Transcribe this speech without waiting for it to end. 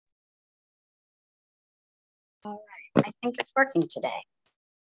All right, I think it's working today.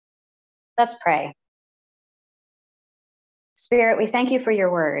 Let's pray. Spirit, we thank you for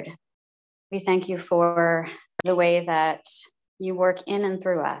your word. We thank you for the way that you work in and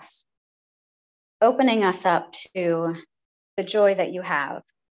through us, opening us up to the joy that you have,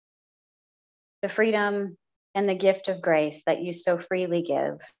 the freedom and the gift of grace that you so freely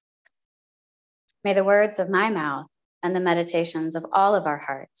give. May the words of my mouth and the meditations of all of our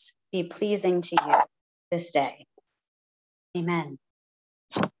hearts be pleasing to you this day. Amen.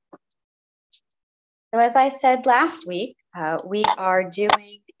 So as I said last week, we are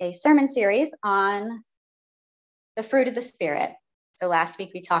doing a sermon series on the fruit of the Spirit. So last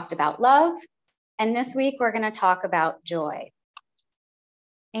week we talked about love, and this week we're going to talk about joy.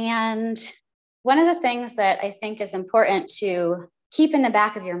 And one of the things that I think is important to keep in the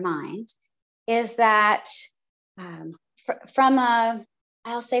back of your mind is that from a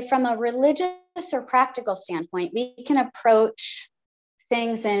religious or practical standpoint, we can approach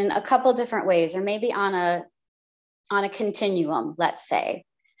things in a couple different ways, or maybe on a continuum, let's say.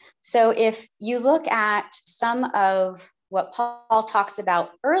 So if you look at some of what Paul talks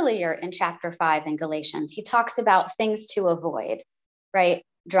about earlier in chapter 5 in Galatians, he talks about things to avoid, right?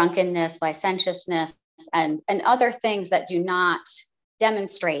 Drunkenness, licentiousness, and other things that do not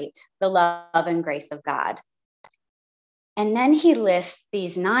demonstrate the love and grace of God. And then he lists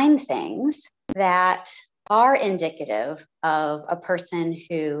these 9 things that are indicative of a person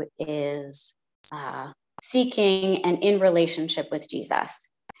who is seeking and in relationship with Jesus.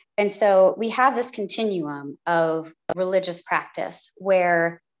 And so we have this continuum of religious practice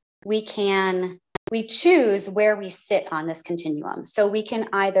where we choose where we sit on this continuum. So we can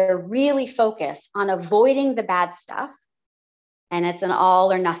either really focus on avoiding the bad stuff, and it's an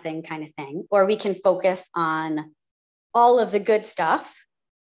all or nothing kind of thing, or we can focus on all of the good stuff.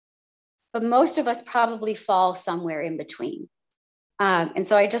 But most of us probably fall somewhere in between. And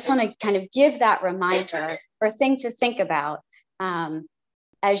so I just want to kind of give that reminder or thing to think about.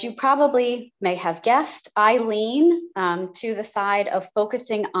 As you probably may have guessed, I lean to the side of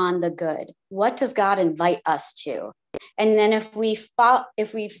focusing on the good. What does God invite us to? And then if we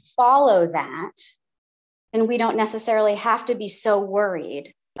follow that, then we don't necessarily have to be so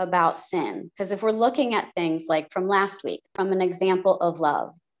worried about sin. Because if we're looking at things like from last week, from an example of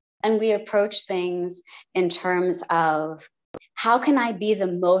love, and we approach things in terms of how can I be the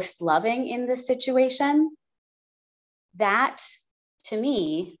most loving in this situation? That, to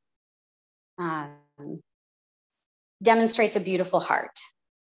me, demonstrates a beautiful heart,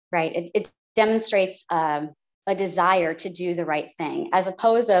 right? It demonstrates a desire to do the right thing, as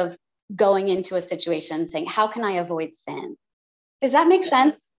opposed to going into a situation saying, how can I avoid sin? Does that make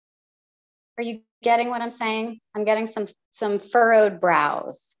sense? Are you getting what I'm saying? I'm getting some furrowed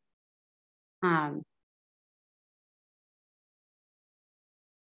brows.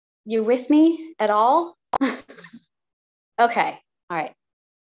 You with me at all? Okay, all right.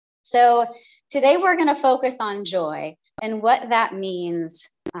 So today we're going to focus on joy and what that means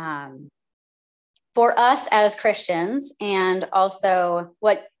for us as Christians, and also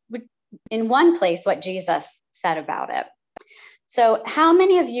what Jesus said about it. So how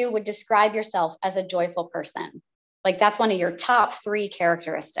many of you would describe yourself as a joyful person? Like that's one of your top 3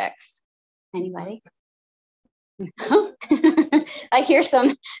 characteristics. Anybody? I hear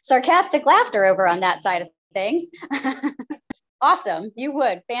some sarcastic laughter over on that side of things. Awesome. You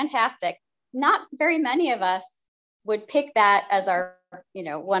would. Fantastic. Not very many of us would pick that as our,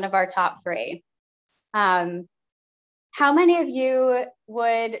 one of our top 3. How many of you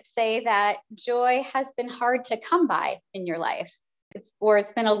would say that joy has been hard to come by in your life? It's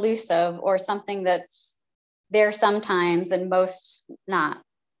been elusive, or something that's there sometimes and most not.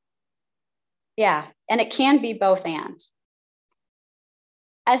 Yeah. And it can be both and.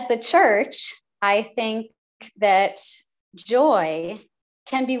 As the church, I think that joy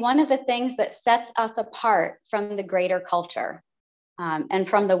can be one of the things that sets us apart from the greater culture and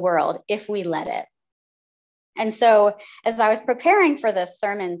from the world if we let it. And so as I was preparing for this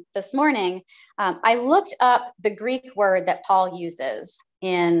sermon this morning, I looked up the Greek word that Paul uses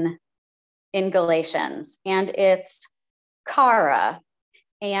in Galatians, and it's chara,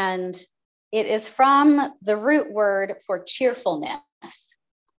 and it is from the root word for cheerfulness.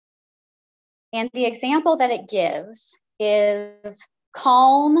 And the example that it gives is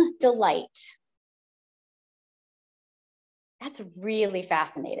calm delight. That's really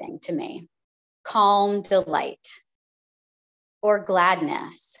fascinating to me. Calm delight or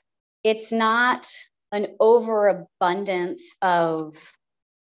gladness. It's not an overabundance of,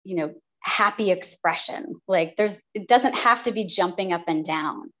 happy expression. Like it doesn't have to be jumping up and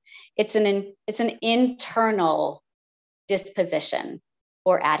down. It's an internal disposition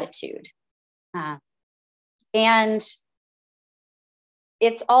or attitude. And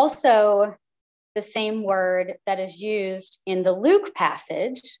it's also the same word that is used in the Luke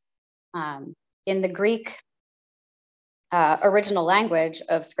passage, in the Greek original language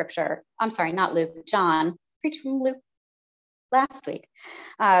of scripture. I'm sorry, not Luke, John. Preached from Luke last week.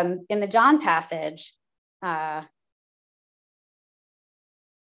 In the John passage, kara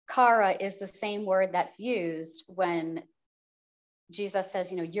is the same word that's used when Jesus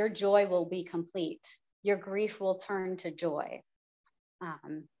says, your joy will be complete. Your grief will turn to joy.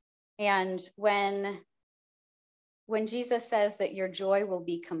 And when Jesus says that your joy will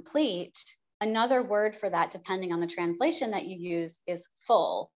be complete, another word for that, depending on the translation that you use, is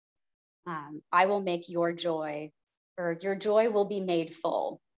full. I will make your joy, or your joy will be made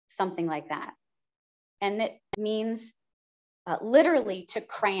full, something like that. And it means literally to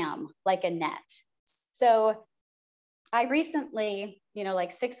cram like a net. So I recently,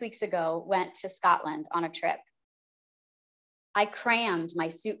 like 6 weeks ago, went to Scotland on a trip. I crammed my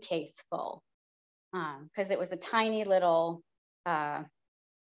suitcase full because it was a tiny little, a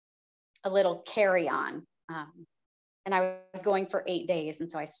little carry-on. And I was going for 8 days. And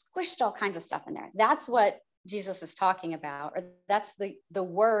so I squished all kinds of stuff in there. That's what Jesus is talking about, or that's the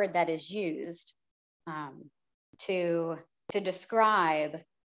word that is used to describe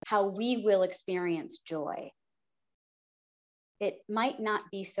how we will experience joy. It might not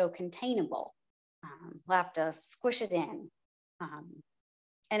be so containable. We'll have to squish it in.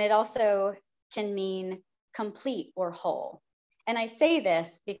 And it also can mean complete or whole. And I say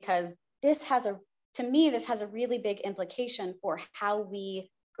this because this has a really big implication for how we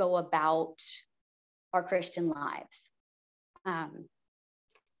go about our Christian lives.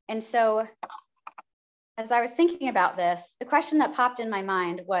 And so as I was thinking about this, the question that popped in my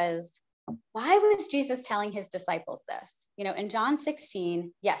mind was, why was Jesus telling his disciples this? In John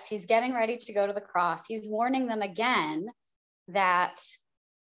 16, yes, he's getting ready to go to the cross. He's warning them again that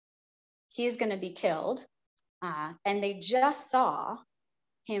he's going to be killed. And they just saw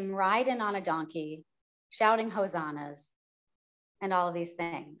him riding on a donkey, shouting hosannas, and all of these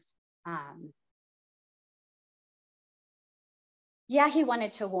things. Yeah, he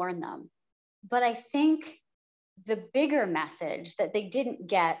wanted to warn them. But I think the bigger message that they didn't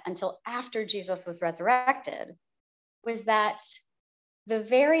get until after Jesus was resurrected was that the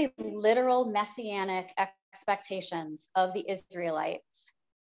very literal messianic expectations of the Israelites,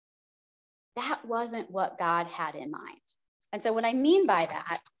 that wasn't what God had in mind. And so what I mean by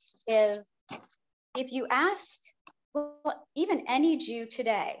that is, if you ask, even any Jew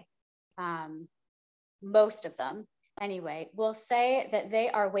today, most of them anyway, will say that they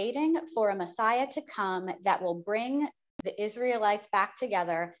are waiting for a Messiah to come that will bring the Israelites back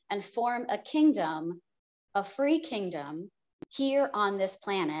together and form a kingdom, a free kingdom here on this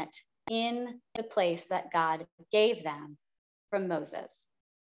planet in the place that God gave them from Moses'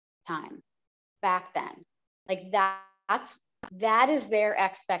 time back then. Like that is their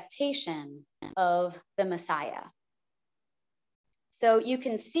expectation of the Messiah. So you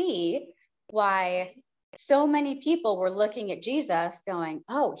can see why so many people were looking at Jesus going,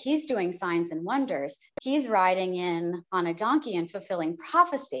 oh, he's doing signs and wonders. He's riding in on a donkey and fulfilling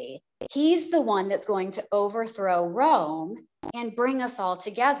prophecy. He's the one that's going to overthrow Rome and bring us all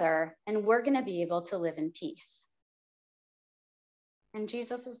together, and we're going to be able to live in peace. And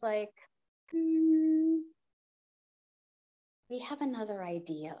Jesus was like, we have another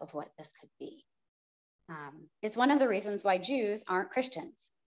idea of what this could be. It's one of the reasons why Jews aren't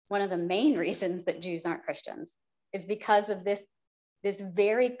Christians. One of the main reasons that Jews aren't Christians is because of this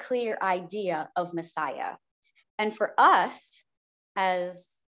very clear idea of Messiah. And for us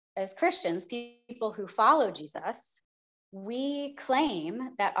as Christians, people who follow Jesus, we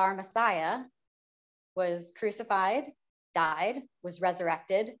claim that our Messiah was crucified, died, was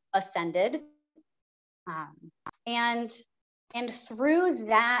resurrected, ascended. And through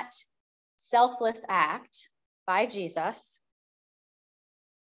that selfless act by Jesus,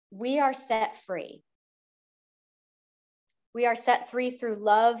 we are set free. We are set free through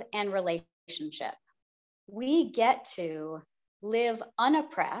love and relationship. We get to live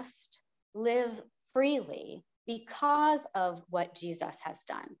unoppressed, live freely because of what Jesus has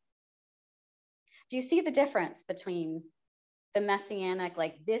done. Do you see the difference between the messianic,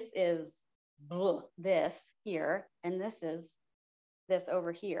 like this is this here, and this is this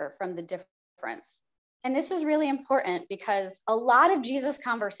over here, from the difference? And this is really important because a lot of Jesus'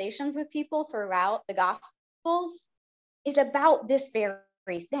 conversations with people throughout the Gospels is about this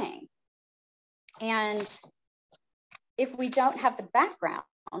very thing. And if we don't have the background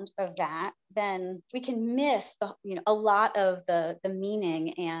of that, then we can miss the, a lot of the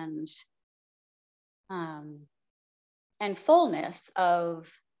meaning and fullness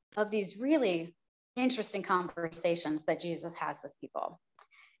of these really interesting conversations that Jesus has with people.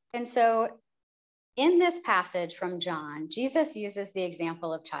 And so in this passage from John, Jesus uses the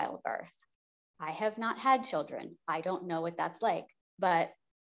example of childbirth. I have not had children. I don't know what that's like, but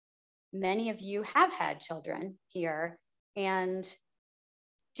many of you have had children here. And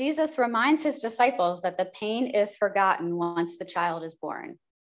Jesus reminds his disciples that the pain is forgotten once the child is born.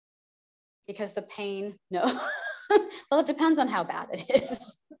 Because the pain, no, well, it depends on how bad it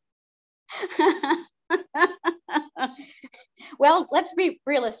is. Well, let's be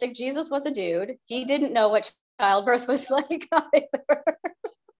realistic. Jesus was a dude. He didn't know what childbirth was like either.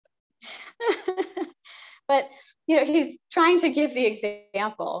 But, he's trying to give the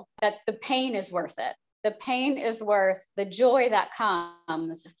example that the pain is worth it. The pain is worth the joy that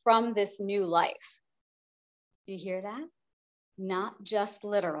comes from this new life. Do you hear that? Not just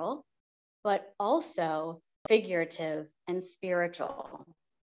literal, but also figurative and spiritual.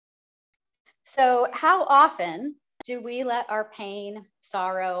 So how often do we let our pain,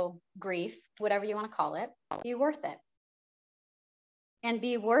 sorrow, grief, whatever you want to call it, be worth it? And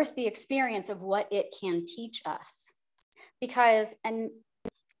be worth the experience of what it can teach us? Because, and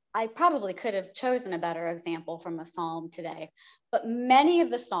I probably could have chosen a better example from a psalm today, but many of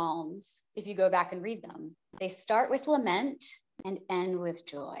the psalms, if you go back and read them, they start with lament and end with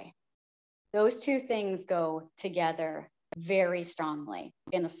joy. Those two things go together very strongly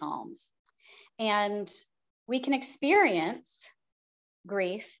in the Psalms. And we can experience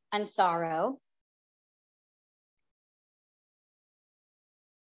grief and sorrow.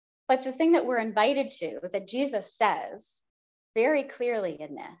 But the thing that we're invited to, that Jesus says very clearly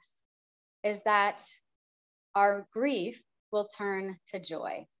in this, is that our grief will turn to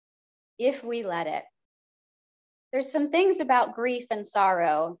joy if we let it. There's some things about grief and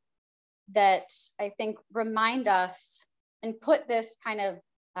sorrow that I think remind us and put this kind of,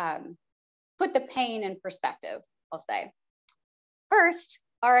 put the pain in perspective, I'll say. First,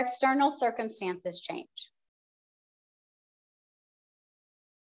 our external circumstances change.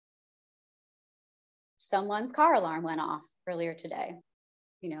 Someone's car alarm went off earlier today.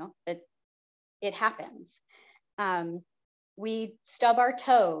 That it happens. We stub our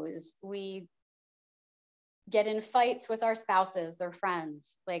toes. We get in fights with our spouses or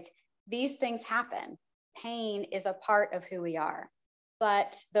friends. Like, these things happen. Pain is a part of who we are,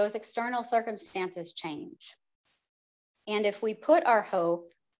 but those external circumstances change. And if we put our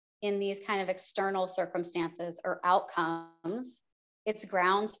hope in these kind of external circumstances or outcomes, it's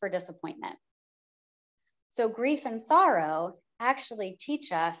grounds for disappointment. So grief and sorrow actually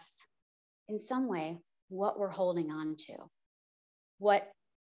teach us in some way what we're holding on to, what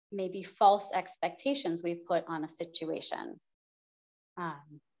maybe false expectations we've put on a situation.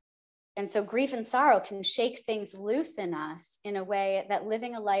 And so grief and sorrow can shake things loose in us in a way that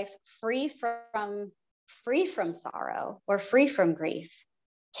living a life free from sorrow or free from grief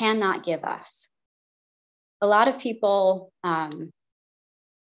cannot give us. A lot of people, a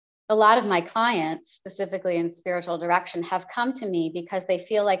lot of my clients, specifically in spiritual direction, have come to me because they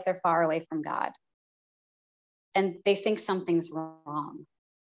feel like they're far away from God and they think something's wrong.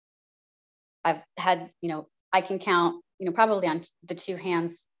 I've had, I can count, probably on the two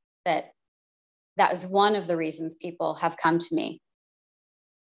hands that is one of the reasons people have come to me.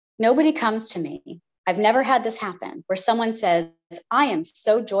 Nobody comes to me. I've never had this happen where someone says, I am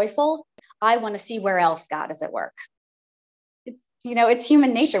so joyful, I want to see where else God is at work. It's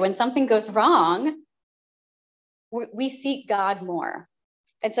human nature. When something goes wrong, we seek God more.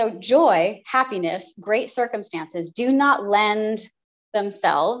 And so joy, happiness, great circumstances do not lend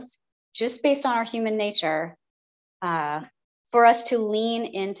themselves, just based on our human nature, for us to lean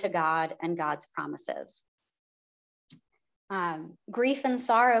into God and God's promises. Grief and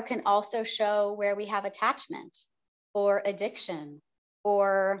sorrow can also show where we have attachment or addiction,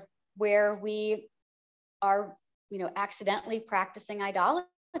 or where we are, accidentally practicing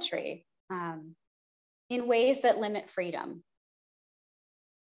idolatry in ways that limit freedom.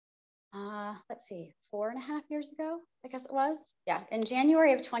 Let's see, 4.5 years ago, I guess it was. Yeah, in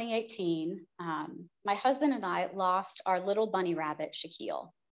January of 2018, my husband and I lost our little bunny rabbit, Shaquille.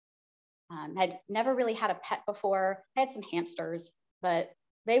 Had never really had a pet before. I had some hamsters, but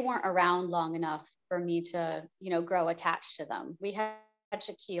they weren't around long enough for me to, grow attached to them. We had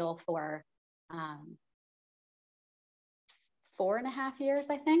Shaquille for 4.5 years,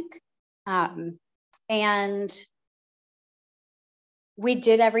 I think. And we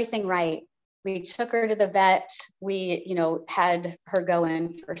did everything right. We took her to the vet. We, had her go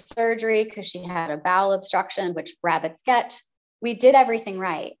in for surgery because she had a bowel obstruction, which rabbits get. We did everything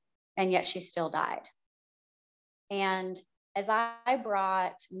right, and yet she still died. And as I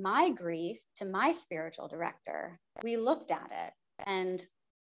brought my grief to my spiritual director, we looked at it and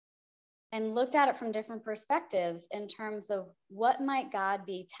looked at it from different perspectives in terms of what might God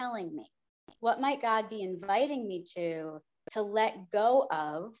be telling me? What might God be inviting me to let go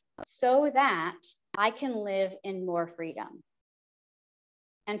of so that I can live in more freedom?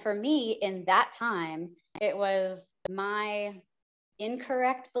 And for me, in that time, it was my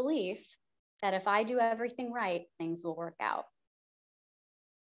incorrect belief that if I do everything right, things will work out.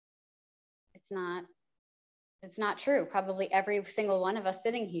 It's not true. Probably every single one of us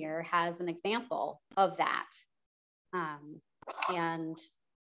sitting here has an example of that. And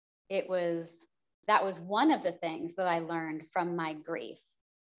that was one of the things that I learned from my grief.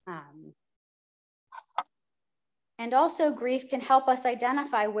 And also grief can help us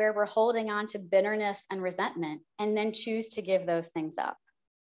identify where we're holding on to bitterness and resentment and then choose to give those things up.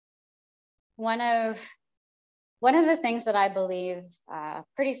 One of the things that I believe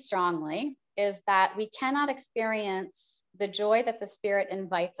pretty strongly is that we cannot experience the joy that the Spirit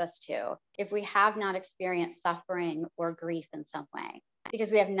invites us to if we have not experienced suffering or grief in some way,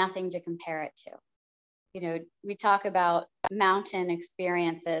 because we have nothing to compare it to. We talk about mountain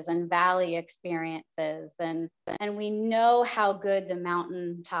experiences and valley experiences, and we know how good the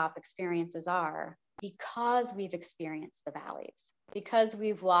mountaintop experiences are because we've experienced the valleys, because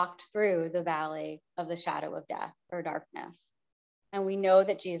we've walked through the valley of the shadow of death or darkness. And we know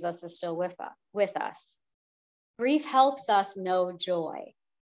that Jesus is still with us. Grief helps us know joy,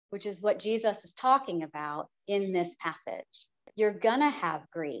 which is what Jesus is talking about in this passage. You're gonna have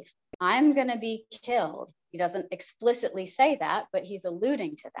grief. I'm gonna be killed. He doesn't explicitly say that, but he's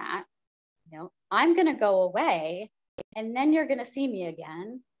alluding to that. I'm gonna go away, and then you're gonna see me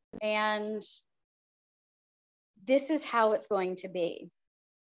again. And this is how it's going to be.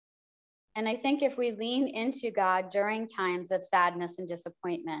 And I think if we lean into God during times of sadness and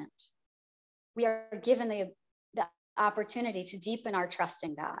disappointment, we are given the opportunity to deepen our trust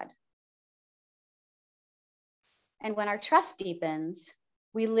in God. And when our trust deepens,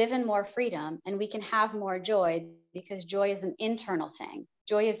 we live in more freedom and we can have more joy, because joy is an internal thing.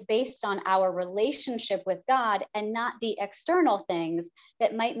 Joy is based on our relationship with God and not the external things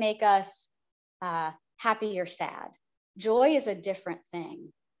that might make us happy or sad. Joy is a different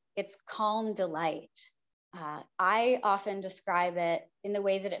thing. It's calm delight. I often describe it in the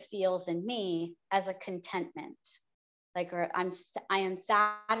way that it feels in me as a contentment. Like I am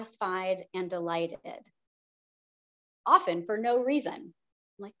satisfied and delighted, often for no reason. I'm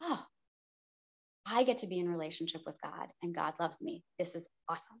like, oh, I get to be in relationship with God and God loves me. This is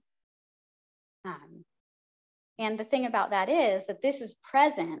awesome. And the thing about that is that this is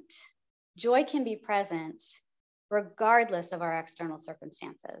present. Joy can be present regardless of our external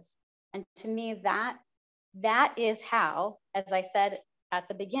circumstances. And to me, that is how, as I said at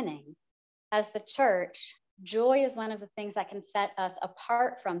the beginning, as the church, joy is one of the things that can set us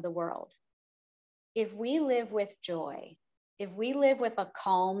apart from the world. If we live with joy, if we live with a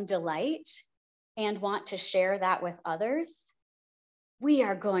calm delight and want to share that with others, we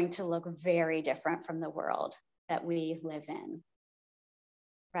are going to look very different from the world that we live in,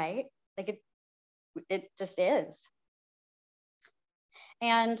 right? Like it just is.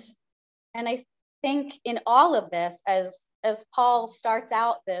 And I think in all of this, as Paul starts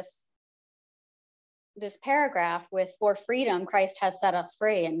out this paragraph with, for freedom, Christ has set us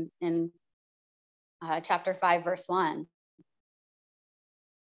free in chapter 5, verse 1.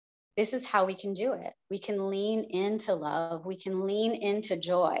 This is how we can do it. We can lean into love. We can lean into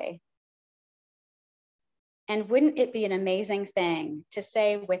joy. And wouldn't it be an amazing thing to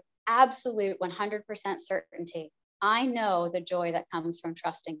say with absolute 100% certainty, I know the joy that comes from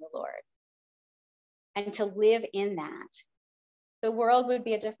trusting the Lord, and to live in that? The world would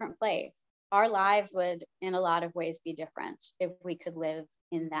be a different place. Our lives would, in a lot of ways, be different if we could live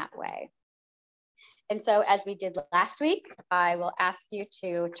in that way. And so, as we did last week, I will ask you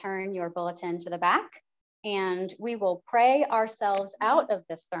to turn your bulletin to the back, and we will pray ourselves out of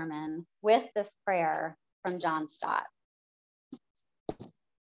this sermon with this prayer from John Stott.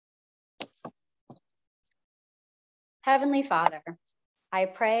 Heavenly Father, I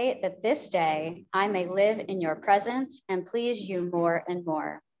pray that this day I may live in your presence and please you more and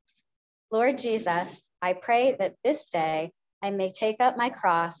more. Lord Jesus, I pray that this day I may take up my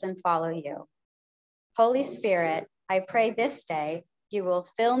cross and follow you. Holy Spirit, I pray this day you will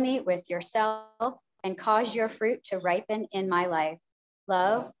fill me with yourself and cause your fruit to ripen in my life: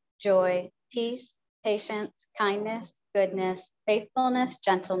 love, joy, peace, patience, kindness, goodness, faithfulness,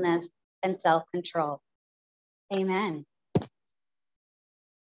 gentleness, and self-control. Amen.